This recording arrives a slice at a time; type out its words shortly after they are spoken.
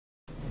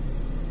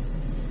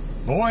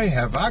Boy,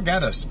 have I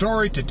got a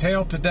story to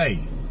tell today.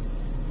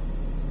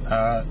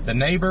 The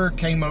neighbor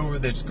came over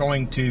that's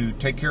going to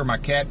take care of my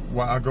cat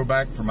while I go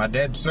back for my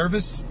dad's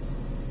service.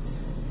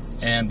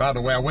 And by the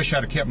way, I wish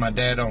I'd have kept my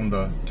dad on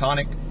the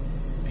tonic.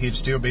 He'd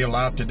still be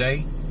alive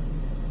today.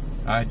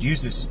 I'd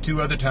used this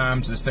 2 other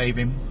times to save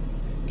him,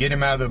 get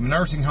him out of the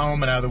nursing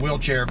home and out of the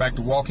wheelchair, back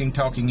to walking,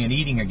 talking, and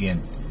eating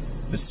again.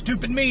 But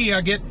stupid me,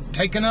 I get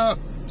taken up.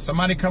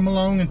 Somebody come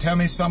along and tell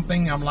me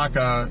something. I'm like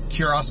a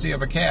curiosity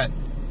of a cat.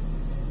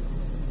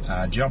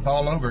 I jump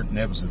all over it, and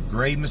it was a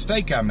grave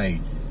mistake I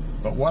made.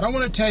 But what I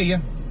want to tell you,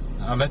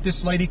 I let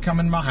this lady come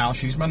in my house.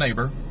 She's my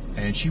neighbor,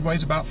 and she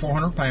weighs about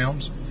 400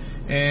 pounds,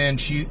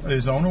 and she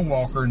is on a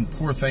walker, and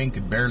poor thing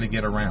could barely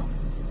get around.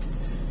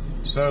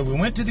 So we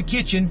went to the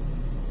kitchen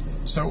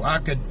so I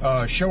could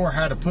show her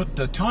how to put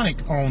the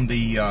tonic on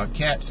the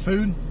cat's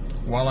food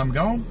while I'm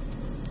gone.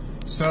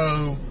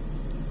 So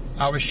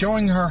I was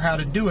showing her how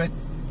to do it,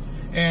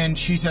 and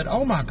she said,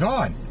 "Oh my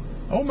God,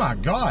 oh my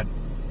God,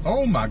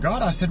 oh my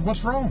God." I said,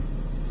 "What's wrong?"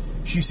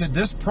 She said,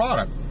 "This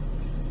product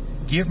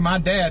give my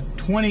dad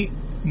 20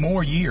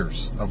 more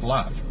years of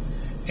life."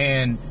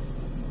 And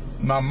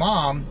my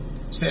mom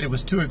said it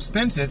was too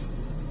expensive,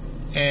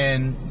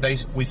 and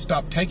we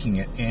stopped taking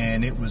it,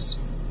 and it was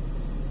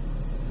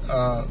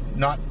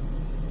not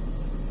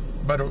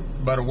but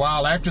a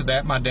while after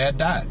that my dad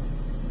died.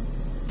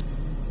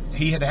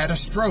 He had had a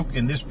stroke,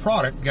 and this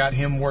product got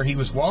him where he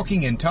was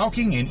walking and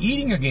talking and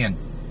eating again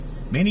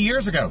many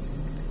years ago.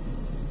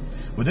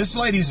 Well, this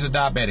lady's a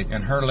diabetic,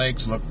 and her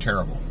legs look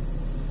terrible.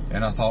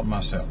 And I thought to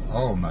myself,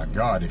 oh my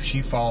God, if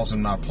she falls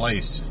in my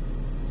place,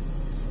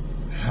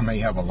 I may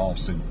have a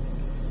lawsuit.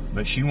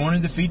 But she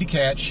wanted to feed the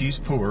cat. She's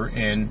poor,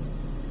 and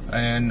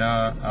I'm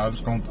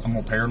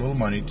gonna pay her a little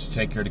money to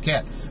take care of the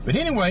cat. But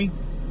anyway,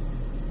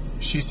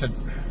 she said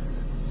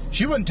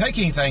she wouldn't take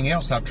anything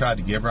else I've tried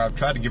to give her. I've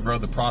tried to give her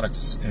other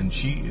products, and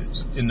she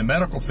is in the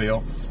medical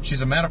field.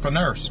 She's a medical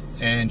nurse,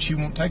 and she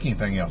won't take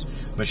anything else.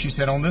 But she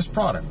said on this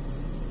product,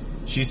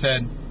 she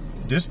said,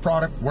 this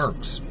product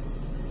works.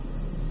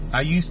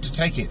 I used to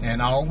take it,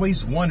 and I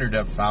always wondered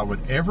if I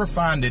would ever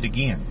find it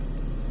again.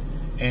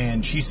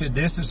 And she said,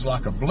 this is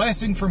like a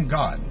blessing from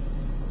God.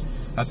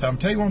 I said, I'm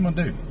tell you what I'm going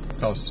to do,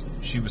 because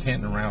she was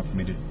hinting around for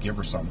me to give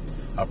her some.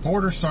 I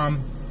poured her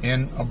some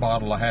in a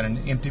bottle. I had an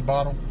empty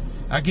bottle.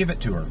 I give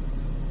it to her.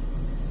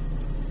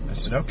 I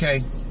said,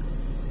 okay,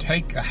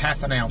 take a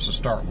half an ounce to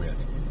start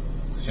with,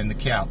 and the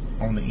cap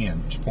on the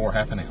end. Just pour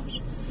half an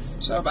ounce.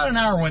 So about an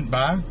hour went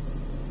by,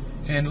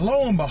 and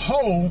lo and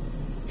behold,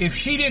 if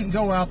she didn't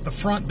go out the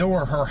front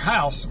door of her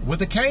house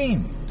with a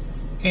cane,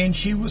 and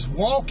she was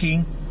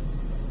walking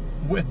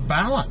with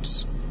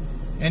balance,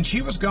 and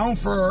she was gone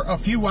for a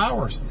few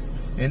hours,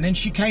 and then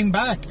she came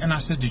back, and I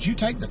said, did you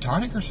take the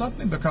tonic or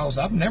something? Because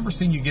I've never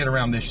seen you get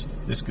around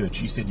this good.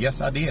 She said,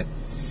 yes, I did.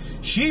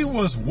 She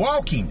was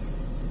walking,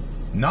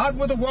 not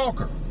with a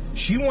walker.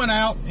 She went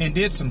out and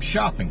did some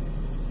shopping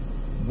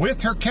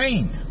with her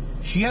cane.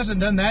 She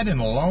hasn't done that in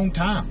a long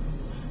time.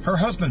 Her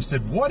husband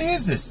said, what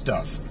is this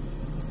stuff?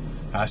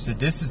 I said,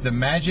 this is the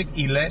Magic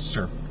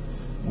Elixir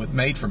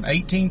made from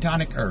 18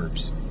 tonic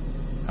herbs.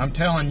 I'm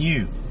telling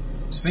you,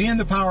 seeing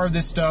the power of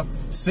this stuff,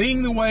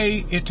 seeing the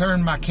way it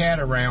turned my cat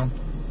around,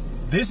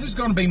 this is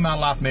going to be my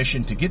life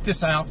mission, to get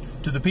this out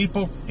to the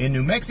people in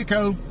New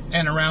Mexico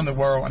and around the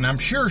world. And I'm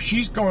sure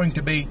she's going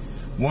to be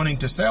wanting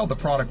to sell the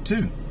product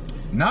too.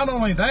 Not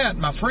only that,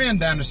 my friend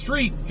down the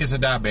street is a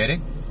diabetic.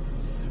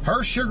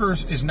 Her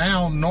sugars is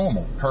now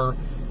normal.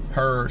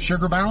 Her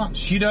sugar balance,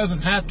 she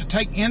doesn't have to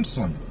take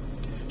insulin.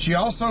 She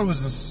also is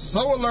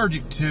so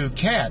allergic to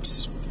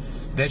cats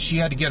that she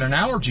had to get an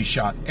allergy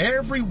shot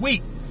every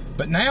week.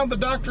 But now the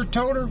doctor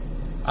told her,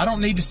 I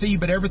don't need to see you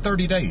but every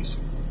 30 days.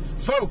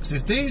 Folks,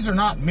 if these are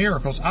not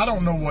miracles, I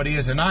don't know what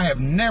is, and I have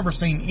never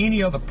seen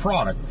any other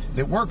product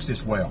that works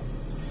this well.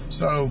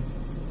 So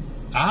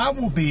I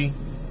will be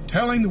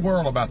telling the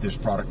world about this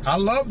product. I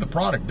love the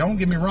product, don't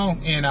get me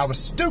wrong, and I was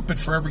stupid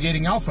for ever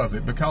getting off of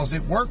it because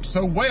it worked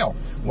so well.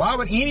 Why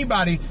would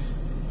anybody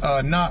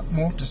not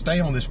want to stay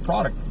on this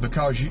product?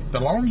 Because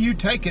the longer you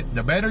take it,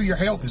 the better your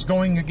health is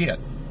going to get.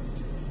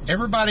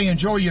 Everybody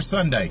enjoy your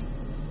Sunday.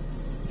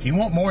 If you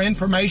want more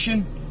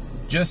information,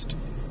 just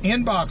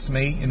inbox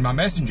me in my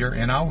messenger,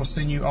 and I will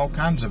send you all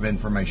kinds of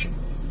information.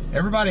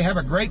 Everybody have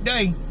a great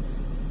day.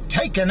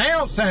 Take an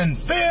ounce and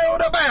feel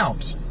the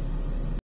bounce.